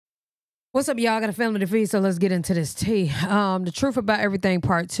What's up, y'all? I got a family to feed, so let's get into this tea. The truth about everything,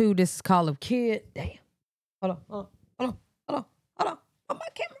 part 2. This is CallofKidd. Damn. Hold on. Hold on. On my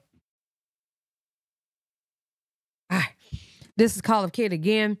camera. All right. This is CallofKidd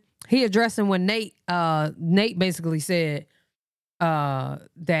again. He addressing when Nate basically said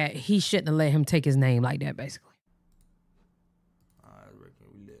that he shouldn't have let him take his name like that, basically.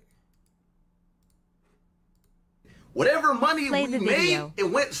 Whatever money we made, it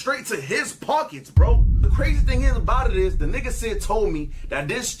went straight to his pockets, bro. The crazy thing is about it is the nigga told me that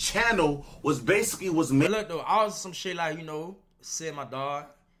this channel was made. Look though, I was some shit like, you know, said my dog,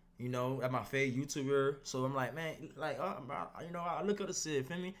 you know, at my favorite YouTuber. So I'm like, man, like, you know, I look at the Sid,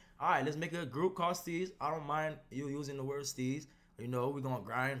 feel me? All right, let's make a group called Steez. I don't mind you using the word Steez. You know, we're gonna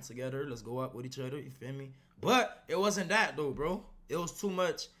grind together. Let's go up with each other. You feel me? But it wasn't that though, bro. It was too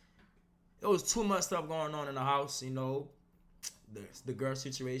much. There was too much stuff going on in the house, you know, the girl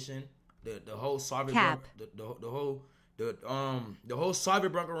situation, the whole Soviet the whole Soviet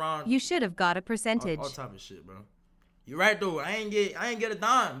brunk around. You should have got a percentage. All type of shit, bro. You're right though. I ain't get a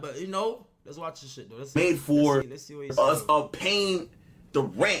dime, but you know, let's watch this shit though. Let's see what us of paying the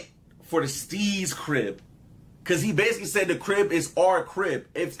rent for the Steez crib. Cause he basically said the crib is our crib.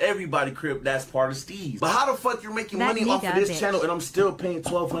 It's everybody crib that's part of Steez. But how the fuck you're making money off of this channel and I'm still paying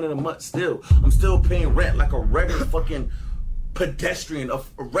 $1,200 a month still? I'm still paying rent like a regular fucking pedestrian, a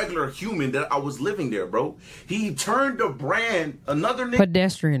regular human that I was living there, bro. He turned the brand, another nigga.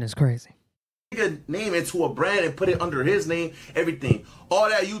 Pedestrian is crazy. Name into a brand and put it under his name, everything. All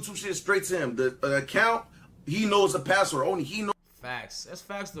that YouTube shit straight to him. The account, he knows the password. Only he knows. Facts. That's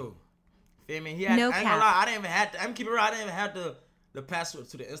facts though. Feel me? He had, no I ain't gonna lie, I didn't even have to, I'm keeping it real, I didn't even have the password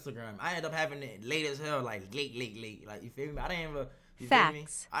to the Instagram. I ended up having it late as hell, like late. Like, you feel me? I didn't even, you feel me?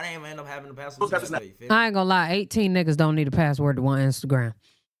 I didn't even end up having the password to the you feel me? I ain't gonna lie, 18 niggas don't need a password to one Instagram.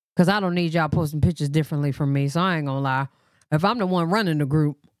 Cause I don't need y'all posting pictures differently from me, so I ain't gonna lie. If I'm the one running the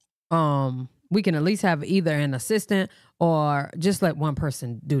group, we can at least have either an assistant or just let one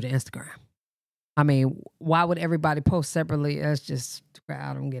person do the Instagram. I mean, why would everybody post separately? That's just,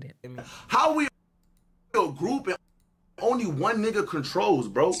 I don't get it. How we a group and only one nigga controls,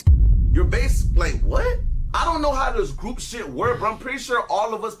 bro? Your base, like, what? I don't know how this group shit work, but I'm pretty sure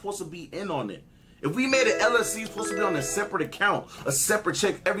all of us supposed to be in on it. If we made an LLC, it's supposed to be on a separate account, a separate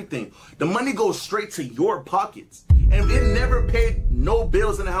check, everything. The money goes straight to your pockets. And it never paid no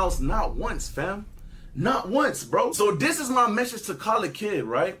bills in the house, not once, fam. Not once, bro. So this is my message to CallofKidd,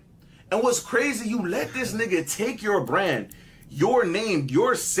 right? And what's crazy, you let this nigga take your brand, your name,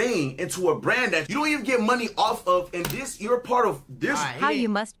 your saying into a brand that you don't even get money off of, and this, you're part of this. Right, how you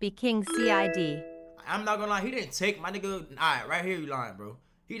must be King CID. I'm not gonna lie, he didn't take my nigga. Alright, right here you lying, bro.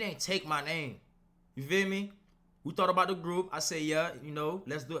 He didn't take my name. You feel me? We thought about the group. I say, yeah, you know,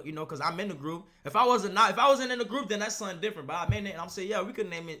 let's do it, you know, cause I'm in the group. If I wasn't in the group, then that's something different. But I'm in it, and I'm saying, yeah, we could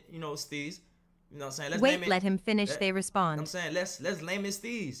name it, you know, Steez. You know what I'm saying? Let's name it. Let him finish. They respond. I'm saying let's name it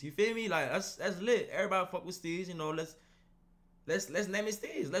Steez. You feel me? Like that's lit. Everybody fuck with Steez. You know, let's name it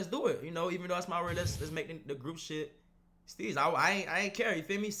Steez. Let's do it. You know, even though that's my word, let's make the group shit Steez. I ain't care. You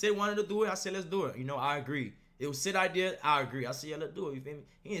feel me? Sid wanted to do it. I said let's do it. You know, I agree. It was Sid idea. I agree. I said yeah, let's do it. You feel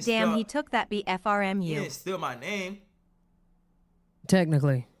me? Damn, he took that BFRMU. He didn't steal my name.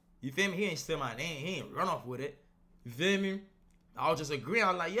 Technically. You feel me? He ain't steal my name. He ain't run off with it. You feel me? I was just agreeing.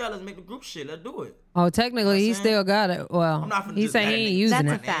 I'm like, yeah, let's make the group shit. Let's do it. Oh, technically, he still got it. Well, he's saying he ain't using it.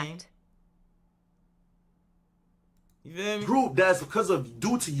 That's a fact. You feel me? Group that's because of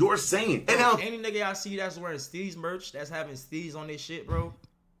due to your saying. And now, any nigga I see that's wearing Steez merch, that's having Steez on their shit, bro,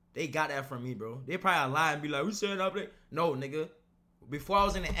 they got that from me, bro. They probably lie and be like, we saying up there. No, nigga. Before I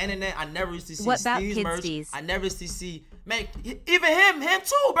was in the internet, I never used to see Steez merch. Steez? I never used to see, man, even him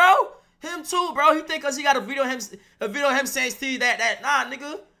too, bro. Him too, bro. He think cause he got a video of him saying Steve that nah,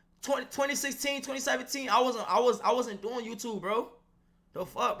 nigga. 2016, 2017, I wasn't doing YouTube, bro. The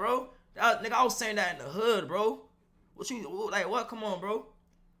fuck, bro. Nigga, I was saying that in the hood, bro. What you like? What? Come on, bro.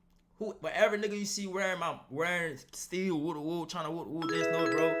 Whatever nigga you see wearing Steve woo trying to woo this no,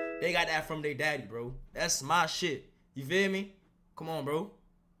 bro. They got that from their daddy, bro. That's my shit. You feel me? Come on, bro.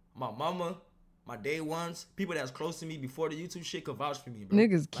 My mama. My day ones, people that's close to me before the YouTube shit could vouch for me, bro.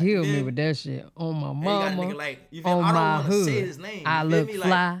 Niggas like, killed me with that shit. On my mama, nigga, like, you feel on I don't my hood. Say his name. I look me? fly.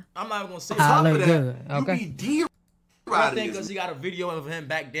 Like, I'm not even gonna say I look good. Okay. You be I think because he got a video of him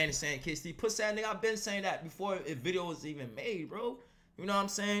back then saying Kid Steve. Pussy ass nigga, I've been saying that before a video was even made, bro. You know what I'm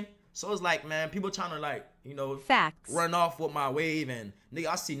saying? So it's like, man, people trying to like, you know, facts run off with my wave, and nigga,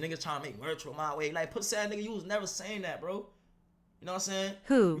 I see niggas trying to make merch with my wave. Like, pussy ass nigga, you was never saying that, bro. You know what I'm saying?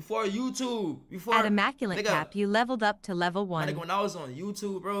 Who? Before YouTube. Before at Immaculate Cap, you leveled up to level 1. Like when I was on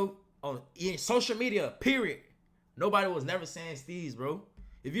YouTube, bro, in social media, period. Nobody was never saying Steez, bro.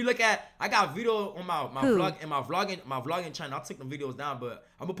 If you look at, I got video on my vlogging channel. I took the videos down, but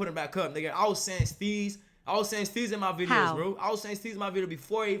I'm gonna put them back up, nigga. I was saying Steez in my videos, bro. I was saying Steez in my video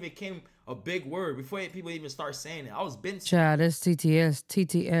before it even became a big word, before people even start saying it. I was been child, that's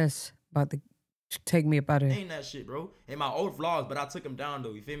TTS about to take me up out of here. saying that shit, bro. In my old vlogs, but I took them down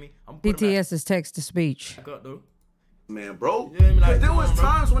though. You feel me? I'm TTS is text to speech. back up though. Man, bro. Yeah, like, there was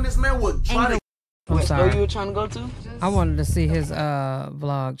times when this man would try to. I'm sorry. Where you were trying to go to? I wanted to see his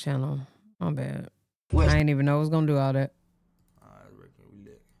vlog channel. My bad. I ain't even know I was gonna do all that. Alright, reckon we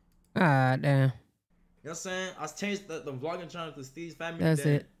lit. Ah, damn. You know what I'm saying? I changed the vlogging channel to Steez Family. That's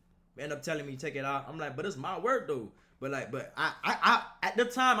it. They end up telling me take it out. I'm like, but it's my word though. But I at the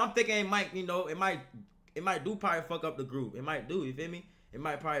time I'm thinking it might, you know, it might do probably fuck up the group. It might do, you feel me? It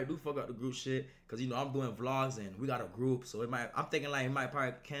might probably do fuck up the group shit. Cause you know I'm doing vlogs and we got a group. So I'm thinking like it might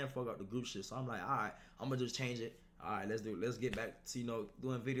probably can fuck up the group shit. So I'm like, alright, I'm gonna just change it. Alright, let's get back to, you know,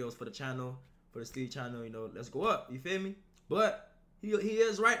 doing videos for the channel, for the Steez channel, you know, let's go up. You feel me? But he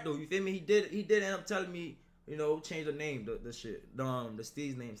is right though, you feel me? He did end up telling me, you know, change the name, the shit, the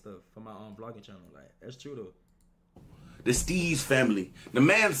Steez name stuff for my vlogging channel. Like, that's true though. The Steez family. The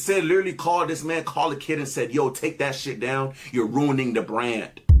man said, literally called this man CallofKidd and said, yo, take that shit down. You're ruining the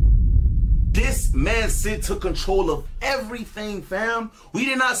brand. This man Sid took control of everything, fam. We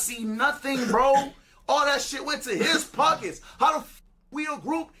did not see nothing, bro. All that shit went to his pockets. How the f we a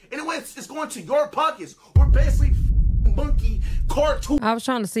group and it's going to your pockets? We're basically monkey cartoon. I was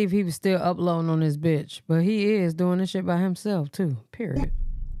trying to see if he was still uploading on this bitch, but he is doing this shit by himself too. Period.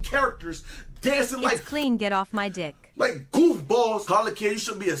 Characters dancing It's like clean, get off my dick. like goofballs. CallofKidd, you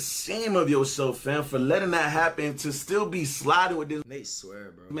should be ashamed of yourself, fam, for letting that happen, to still be sliding with this. They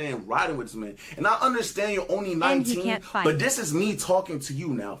swear, bro. Man, riding with this man. And I understand you're only And he 19, can't fight. but this is me talking to you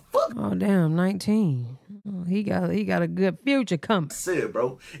now. Fuck Oh damn, 19. Oh, he got a good future coming. Sid,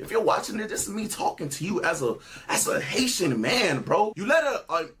 bro. If you're watching it, this is me talking to you as a Haitian man, bro. You let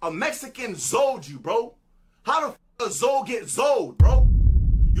a Mexican zode you, bro. How the f a zode get zode, bro?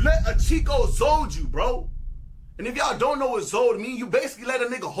 You let a Chico zode you, bro. And if y'all don't know what zode mean, you basically let a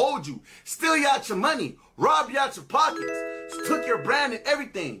nigga hold you, steal you out your money, rob you out your pockets, took your brand and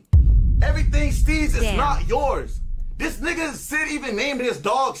everything. Everything Steez is not yours. This nigga Sid even named his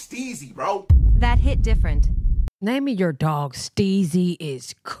dog Steezy, bro. That hit different. Naming your dog Steezy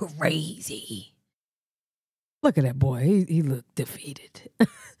is crazy. Look at that boy. He looked defeated.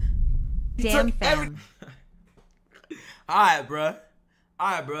 Damn fam. Alright, bro.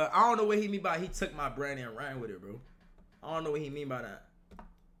 I don't know what he mean by he took my brand and ran with it, bro. I don't know what he mean by that.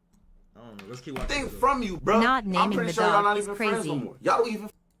 I don't know. Let's keep watching. Thing from you, bro. Not naming I'm pretty the sure dog y'all not is even friends crazy. no more. Y'all don't even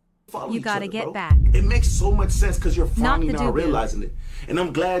follow You each gotta other, get bro. back. It makes so much sense because you're finally the now doo-doo. realizing it. And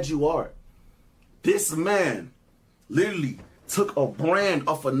I'm glad you are. This man literally took a brand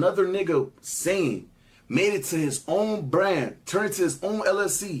off another nigga saying, made it to his own brand, turned it to his own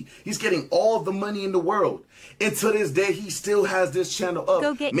LLC. He's getting all the money in the world. And to this day, he still has this channel up,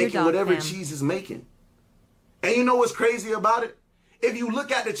 Go get your making dog, whatever fam. cheese is making. And you know what's crazy about it? If you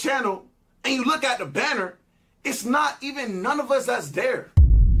look at the channel and you look at the banner, it's not even none of us that's there.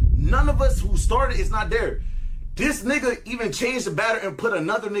 None of us who started is not there. This nigga even changed the banner and put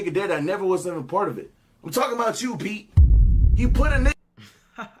another nigga there that never was even part of it. I'm talking about you, Pete. He put a nigga.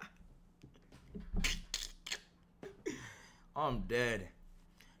 I'm dead.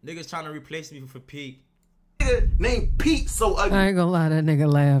 Niggas trying to replace me for Pete. Named Pete so ugly. I ain't gonna lie, that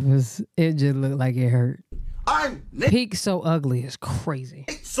nigga laugh it just looked like it hurt. I'm named Peak so ugly is crazy.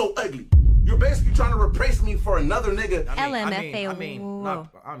 so ugly. You're basically trying to replace me for another nigga. LMFAO.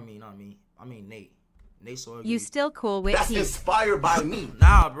 I mean Nate. Nate so ugly. You still cool with That's Pete. inspired by me.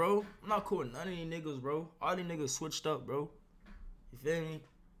 Nah, bro. I'm not cool with none of these niggas, bro. All these niggas switched up, bro. You feel me?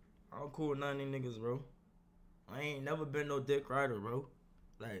 I'm cool with none of these niggas, bro. I ain't never been no dick rider, bro.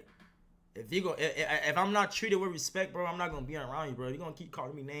 Like, if I'm not treated with respect, bro, I'm not gonna be around you, bro. You gonna keep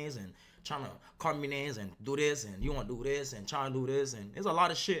calling me names and trying to call me names and do this and you wanna do this and trying to do this and there's a lot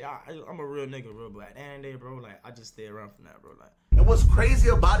of shit. I'm a real nigga, bro. But at the end of the day, bro, like I just stay around from that, bro. Like, And what's crazy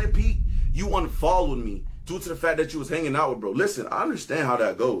about it, Pete, you unfollowed me due to the fact that you was hanging out with bro. Listen, I understand how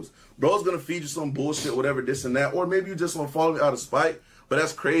that goes. Bro's gonna feed you some bullshit, whatever, this and that. Or maybe you just unfollow me out of spite. But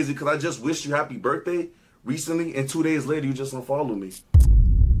that's crazy because I just wished you happy birthday recently and 2 days later you just unfollowed me.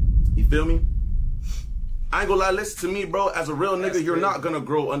 You feel me? I ain't gonna lie, listen to me, bro. As a real nigga, you're not gonna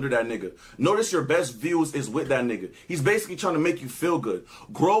grow under that nigga. Notice your best views is with that nigga. He's basically trying to make you feel good.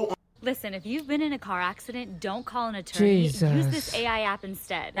 Grow. Listen, if you've been in a car accident, don't call an attorney. Jesus. Use this AI app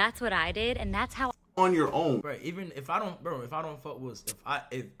instead. That's what I did, and that's how on your own. Bro, even if I don't, bro, if I don't fuck with, if I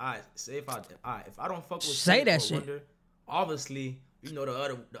don't fuck with, say that shit. Wonder, obviously, you know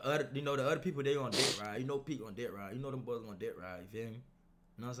the other people they on dick ride. You know Pete on dick ride. You know them boys on dick ride. You feel me?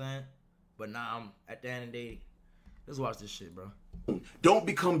 You know what I'm saying? But now I'm at the end of the day. Let's watch this shit, bro. Don't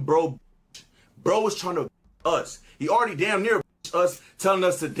become bro. Bro is trying to us. He already damn near us, telling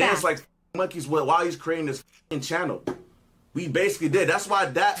us to dance like monkeys while he's creating this channel. We basically did. That's why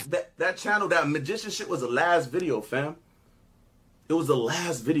that channel, that magician shit was the last video, fam. It was the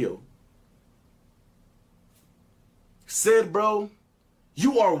last video. Said, bro,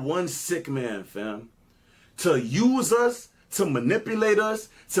 you are one sick man, fam. To use us, to manipulate us,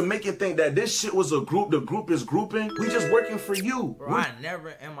 to make it think that this shit was a group, the group is grouping. We just working for you. Bro, I never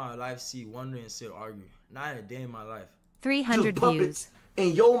in my life see Wonder and Sid argue. Not in a day in my life. 300 views.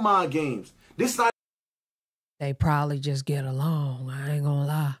 In your mind games. This not. They probably just get along. I ain't gonna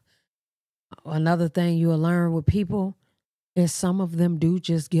lie. Another thing you'll learn with people is some of them do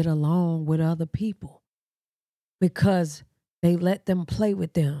just get along with other people because they let them play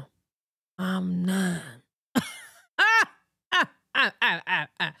with them. I'm none. I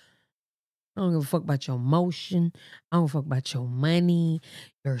don't give a fuck about your emotion. I don't give a fuck about your money,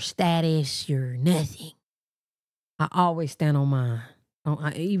 your status, your nothing. I always stand on mine.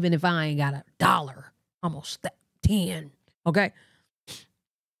 Even if I ain't got $1, I'm gonna step 10. Okay?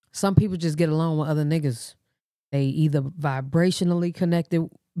 Some people just get along with other niggas. They either vibrationally connected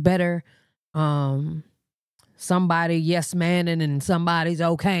better, somebody yes manning and somebody's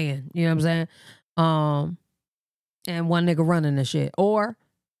okaying. You know what I'm saying? And one nigga running the shit. Or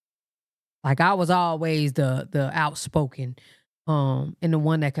like I was always the outspoken, and the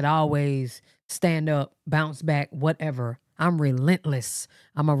one that could always stand up, bounce back, whatever. I'm relentless.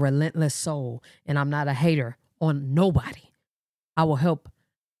 I'm a relentless soul, and I'm not a hater on nobody. I will help.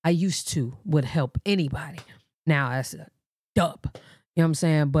 I would help anybody. Now that's a dub. You know what I'm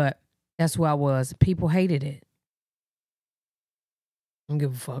saying? But that's who I was. People hated it. I don't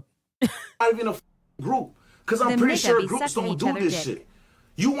give a fuck. Not even a group. Because I'm pretty sure groups don't do this shit.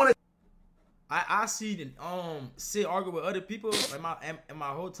 You want to... I see the Sid argue with other people. In my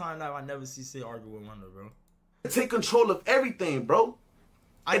whole time life, I never see Sid argue with Wonder, bro. Take control of everything, bro.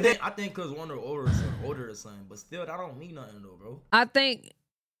 I think because Wonder older or something, but still, that don't mean nothing though, bro. I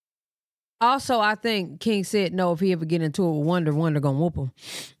think King said no. If he ever get into it with Wonder gonna whoop him.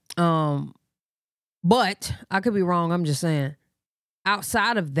 But I could be wrong. I'm just saying.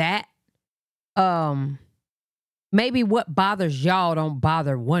 Outside of that, maybe what bothers y'all don't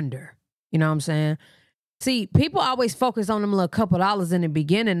bother Wonder. You know what I'm saying? See, people always focus on them little couple dollars in the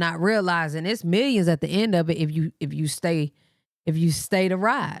beginning, not realizing it's millions at the end of it if you stay to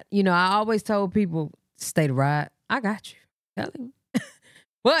ride. You know, I always told people, stay to ride. I got you. Tell him.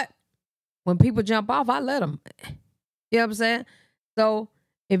 But when people jump off, I let them. You know what I'm saying? So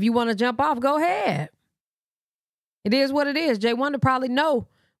if you want to jump off, go ahead. It is what it is. Jay Wonder probably know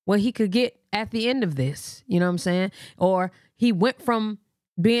what he could get at the end of this. You know what I'm saying? Or he went from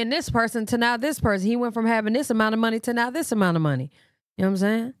being this person to now this person. He went from having this amount of money to now this amount of money. You know what I'm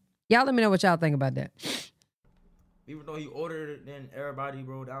saying? Y'all let me know what y'all think about that. Even though he ordered it, then everybody,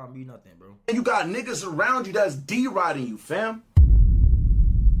 bro, that don't mean nothing, bro. And you got niggas around you that's D-riding you, fam.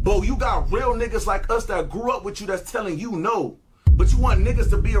 Bro, you got real niggas like us that grew up with you that's telling you no. But you want niggas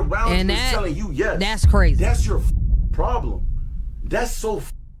to be around you that's telling you yes. That's crazy. That's your problem. That's so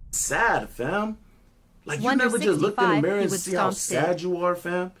sad, fam. Like, you never just looked in the mirror and see how sad you are,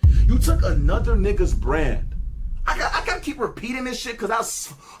 fam? You took another nigga's brand. I gotta keep repeating this shit because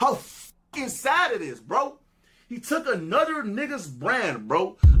how fucking sad it is, bro. He took another nigga's brand,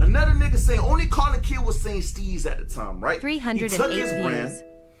 bro. Another nigga saying, only CallofKidd was saying Steez at the time, right? 308 he took his brand.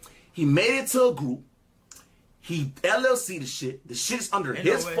 He made it to a group. He LLC the shit. The shit's under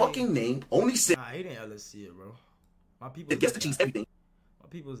his fucking name. Only said. Nah, he didn't LLC it, bro. My people gets the cheese, everything. My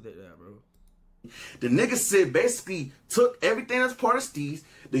people's did that, bro. The nigga said basically took everything that's part of Steez.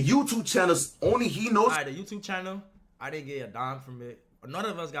 The YouTube channels, only he knows. Alright, the YouTube channel, I didn't get a dime from it. None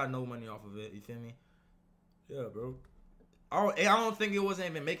of us got no money off of it, you feel me? Yeah, bro. I don't think it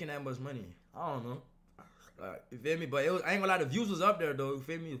wasn't even making that much money. I don't know. You feel me? But it was, I ain't gonna lie, the views was up there, though. You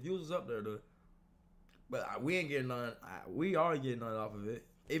feel me? The views was up there, though. But we ain't getting none. We are getting none off of it.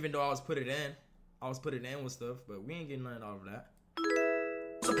 Even though I was putting it in. I was putting it in with stuff, but we ain't getting none off of that.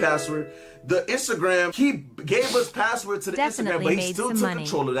 The password. The Instagram, he gave us password to the Instagram, but he still took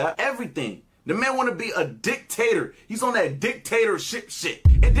control of that. Everything. The man want to be a dictator. He's on that dictatorship shit.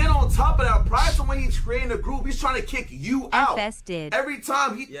 And then on top of that, prior to when he's creating a group, he's trying to kick you out. FS did. Every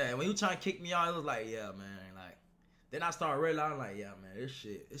time he... Yeah, when he trying to kick me out, it was like, yeah, man. Like, Then I started realizing, like, yeah, man,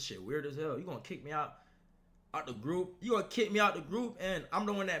 this shit weird as hell. You gonna kick me out the group? You gonna kick me out the group, and I'm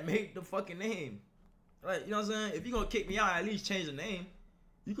the one that made the fucking name. Like, you know what I'm saying? If you gonna kick me out, at least change the name.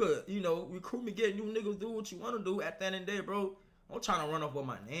 You could, you know, recruit me, get new niggas, do what you want to do. At the end of the day, bro, I'm trying to run off with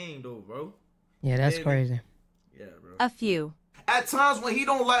my name, though, bro. Yeah, that's crazy. Yeah, bro. A few. At times when he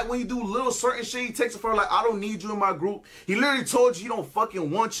don't like, when you do little certain shit, he takes it for like, I don't need you in my group. He literally told you he don't fucking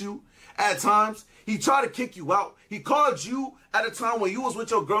want you. At times, he tried to kick you out. He called you at a time when you was with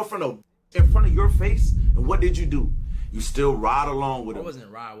your girlfriend in front of your face. And what did you do? You still ride along with him. I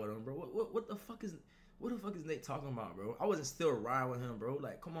wasn't riding with him, bro. What the fuck is Nate talking about, bro? I wasn't still riding with him, bro.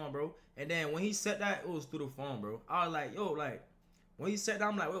 Like, come on, bro. And then when he said that, it was through the phone, bro. I was like, yo, like, when he said that,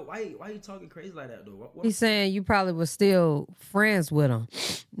 I'm like, wait, why you talking crazy like that, though? What? He's saying you probably was still friends with him.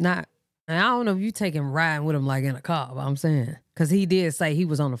 Not, and I don't know if you taking riding with him like in a car, but I'm saying. Because he did say he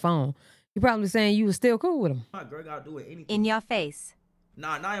was on the phone. He probably saying you was still cool with him. My girl gotta do it anything. In your face.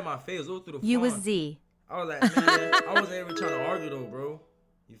 Nah, not in my face. It was through the phone. You was Z. I was like, man, I wasn't even trying to argue, though, bro.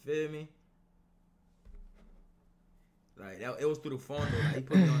 You feel me? Like, it was through the phone, though. Like, he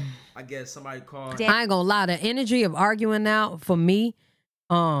put me on, I guess somebody called. I ain't gonna lie, the energy of arguing now, for me,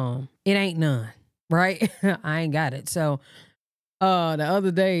 it ain't none, right? I ain't got it. So, the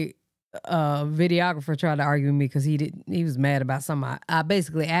other day, videographer tried to argue with me because he was mad about something. I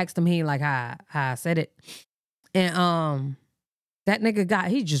basically asked him, he ain't like how I said it. And, that nigga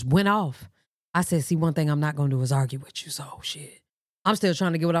he just went off. I said, see, one thing I'm not gonna do is argue with you, so shit. I'm still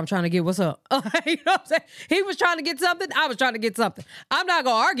trying to get what I'm trying to get. What's up? You know what I'm saying? He was trying to get something. I was trying to get something. I'm not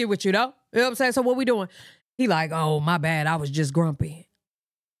going to argue with you, though. You know what I'm saying? So what we doing? He like, oh, my bad. I was just grumpy.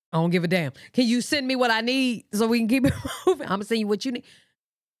 I don't give a damn. Can you send me what I need so we can keep it moving? I'm going to send you what you need.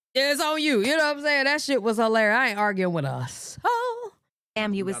 Yeah, it's on you. You know what I'm saying? That shit was hilarious. I ain't arguing with us. Oh.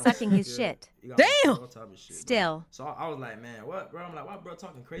 Damn, you was sucking his shit. Damn. Still. So I was like, man, what, bro? I'm like, why bro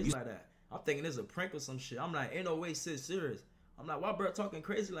talking crazy like that? I'm thinking it's a prank or some shit. I'm like, ain't no way, sis, serious. I'm like, why bro talking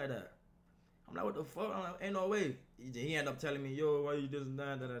crazy like that? I'm like, what the fuck? I'm like, ain't no way. He ended up telling me, yo, why you this and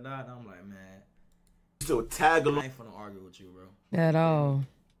that, And I'm like, man. Still tag along. I ain't finna argue with you, bro. At all.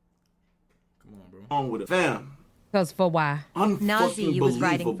 Come on, bro. On with it, fam. Because for why? Nazi, you was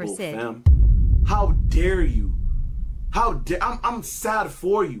writing for Sid. Fam. How dare you? How dare I'm sad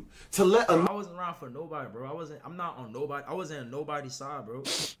for you to let a. I wasn't around for nobody, bro. I'm not on nobody. I wasn't on nobody's side, bro.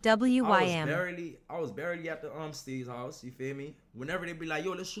 WYM. I was barely at the Steve's house. You feel me? Whenever they be like,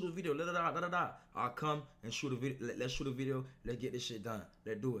 yo, let's shoot a video, I'll come and shoot a video. Let's shoot a video. Let's get this shit done.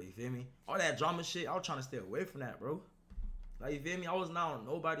 Let's do it. You feel me? All that drama shit, I was trying to stay away from that, bro. Like, you feel me? I was not on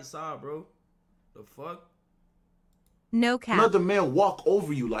nobody's side, bro. The fuck? No cap. Another man walk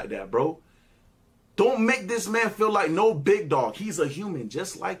over you like that, bro. Don't make this man feel like no big dog. He's a human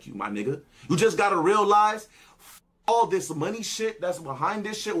just like you, my nigga. You just gotta realize all this money shit that's behind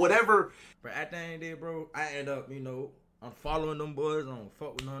this shit, whatever. But at the end of the day, bro, I end up, you know, I'm following them boys. I don't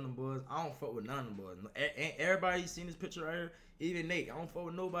fuck with none of them boys. I don't fuck with none of them boys. Everybody seen this picture right here, even Nate. I don't fuck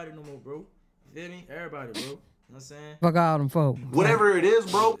with nobody no more, bro. You feel me? Everybody, bro. You know what I'm saying? Fuck all them folk. Whatever it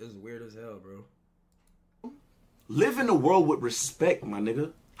is, bro. It's weird as hell, bro. Live in the world with respect, my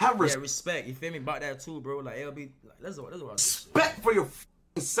nigga. Have respect. You feel me about that too, bro? Like LB, like, let's respect for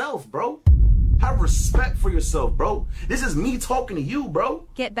yourself, bro. Have respect for yourself, bro. This is me talking to you, bro.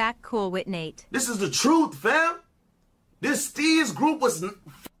 Get back cool with Nate. This is the truth, fam. This Steve's group was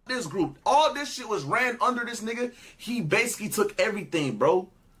this group. All this shit was ran under this nigga. He basically took everything, bro.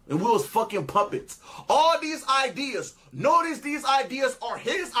 And we was fucking puppets. All these ideas, notice these ideas are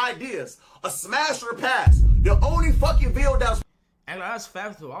his ideas. A smash or pass. The only fucking video that was. And like, that's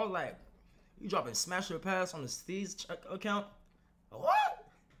factual. I was like, you dropping smash or pass on the Steve's account? What?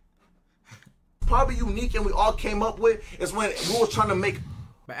 Probably unique and we all came up with is when we was trying to make.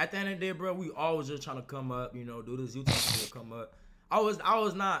 But at the end of the day, bro, we always just trying to come up, you know, do this YouTube shit, come up. One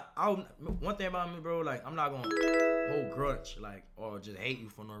thing about me, bro, like, I'm not going to hold grudge, like, or just hate you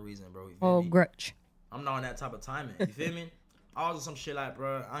for no reason, bro. You feel me? Grudge. I'm not on that type of timing. You feel me? I was on some shit like,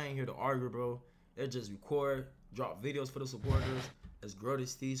 bro, I ain't here to argue, bro. Let's just record, drop videos for the supporters. Let's grow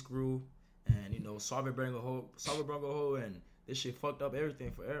this Steve's crew. And, you know, Sarver bring a hoe, and this shit fucked up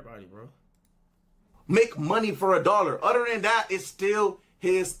everything for everybody, bro. Make money for $1. Other than that, it's still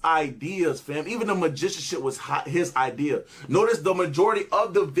his ideas, fam. Even the magician shit was his idea. Notice the majority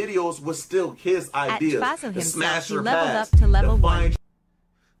of the videos was still his ideas. At Spasso the himself, he smasher leveled pass, up to level 1.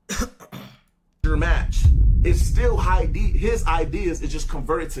 Your match. It's still his ideas. It's just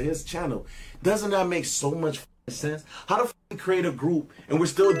converted to his channel. Doesn't that make so much sense? How the fuck we create a group and we're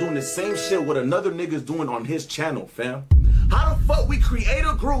still doing the same shit what another nigga's doing on his channel, fam? How the fuck we create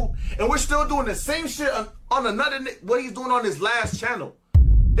a group and we're still doing the same shit on another what he's doing on his last channel?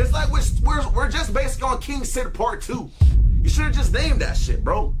 It's like we're just basically on King Sid Part 2. You should have just named that shit,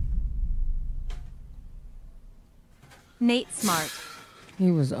 bro. Nate Smart. He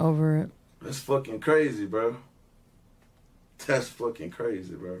was over it. That's fucking crazy, bro. That's fucking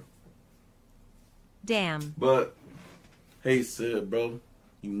crazy, bro. Damn. But, hey, Sid, bro,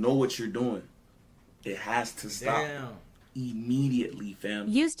 you know what you're doing. It has to stop. Damn. Immediately, fam.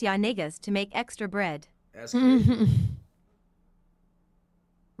 Used ya niggas to make extra bread. That's crazy.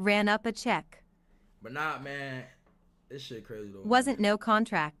 Ran up a check. But nah, man, this shit crazy though. Wasn't no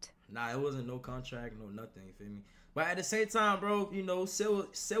contract. Nah, it wasn't no contract, no nothing. You feel me? But at the same time, bro, you know, Sid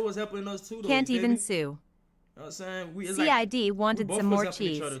was helping us too. Though, Can't you feel even me? sue. You know what I'm saying? It's CID wanted we both some was more helping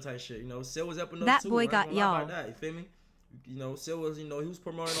cheese. Each other type shit, you know, Sid was helping us That too. boy I ain't got gonna lie y'all. about that, you feel me? You know, Sid was, you know, he was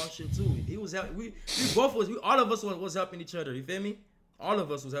promoting our shit too. He was helping. We both was. All of us was helping each other. You feel me? All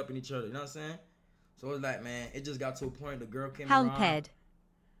of us was helping each other. You know what I'm saying? So it's like, man, it just got to a point. The girl came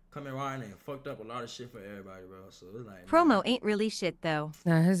around and fucked up a lot of shit for everybody, bro. So it's like, Promo man, ain't really shit though.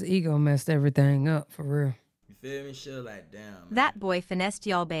 Nah, his ego messed everything up for real. you feel me? Shit like, damn. Man. That boy finessed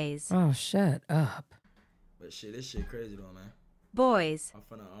y'all bays. Oh, shut up. But shit, this shit crazy though, man. Boys. I'm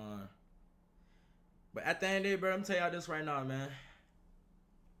finna But at the end of the day, bro, I'm telling y'all this right now, man.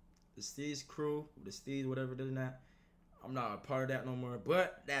 The Steez crew, the Steez, whatever this and that, I'm not a part of that no more.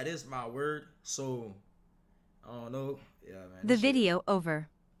 But that is my word. So I don't know. Yeah, man. The video over.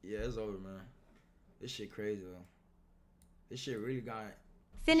 Yeah, it's over, man. This shit crazy though. This shit really got.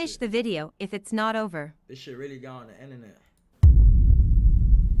 Finish the video if it's not over. This shit really got on the internet.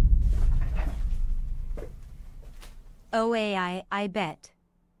 I bet.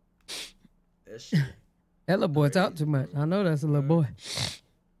 That shit. That little boy talk too much. I know that's a little boy.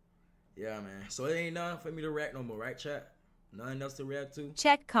 Yeah, man. So it ain't nothing for me to react no more, right, chat? Nothing else to react to.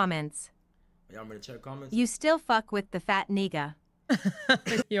 Check comments. Y'all ready to check comments? You still fuck with the fat nigga.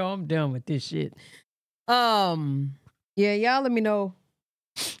 Yo, I'm done with this shit. Yeah, y'all let me know.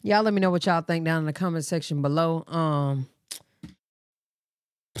 Y'all let me know what y'all think down in the comment section below.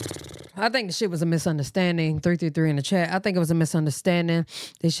 I think the shit was a misunderstanding. 333 in the chat. I think it was a misunderstanding.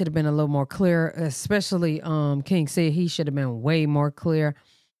 They should have been a little more clear, especially King said he should have been way more clear.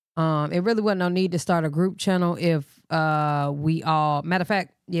 It really wasn't no need to start a group channel if we all, matter of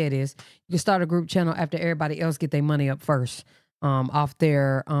fact, yeah, it is. You can start a group channel after everybody else get their money up first off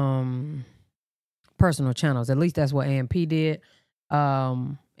their personal channels. At least that's what AMP did.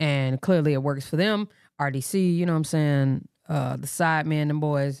 And clearly it works for them. RDC, you know what I'm saying? The Sidemen, them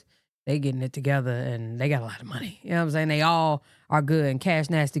boys, they getting it together and they got a lot of money. You know what I'm saying? They all are good. And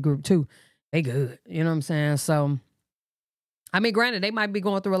Cash Nasty Group too. They good. You know what I'm saying? So, I mean, granted, they might be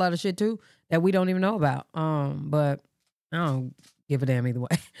going through a lot of shit too that we don't even know about. But I don't give a damn either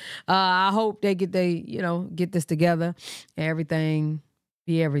way. I hope they get get this together and everything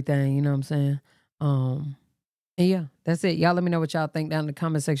be everything, you know what I'm saying? And yeah, that's it. Y'all let me know what y'all think down in the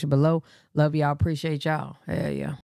comment section below. Love y'all. Appreciate y'all. Hell yeah.